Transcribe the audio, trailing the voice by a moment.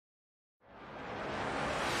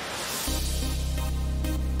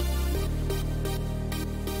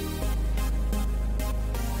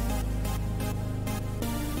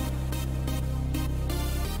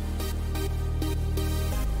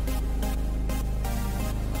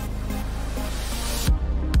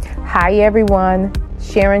Hi everyone,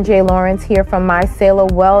 Sharon J. Lawrence here from Mycela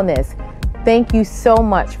Wellness. Thank you so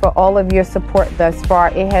much for all of your support thus far.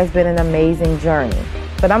 It has been an amazing journey.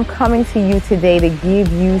 But I'm coming to you today to give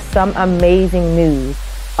you some amazing news,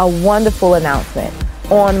 a wonderful announcement.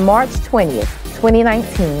 On March 20th,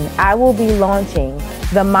 2019, I will be launching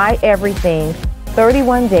the My Everything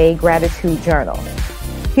 31-Day Gratitude Journal.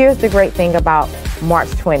 Here's the great thing about March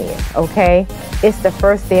 20th, okay? It's the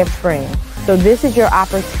first day of spring. So this is your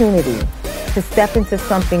opportunity to step into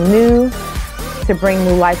something new, to bring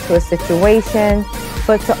new life to a situation,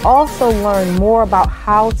 but to also learn more about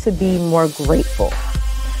how to be more grateful.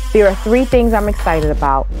 There are 3 things I'm excited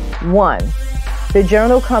about. 1, the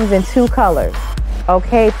journal comes in 2 colors,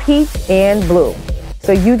 okay? Peach and blue.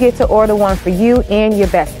 So you get to order one for you and your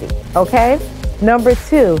bestie, okay? Number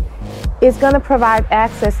 2, it's gonna provide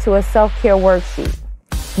access to a self-care worksheet.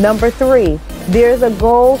 Number 3, there's a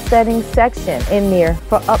goal setting section in there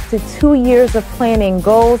for up to 2 years of planning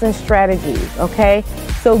goals and strategies, okay?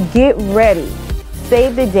 So get ready.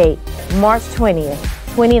 Save the date, March 20th,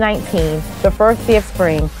 2019, the first day of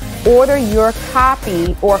spring. Order your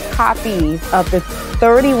copy or copies of the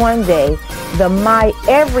 31-day, the My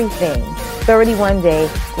Everything 31-Day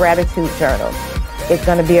Gratitude Journal. It's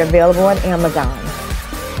going to be available on Amazon.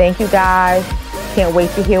 Thank you guys. Can't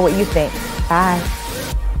wait to hear what you think. Bye.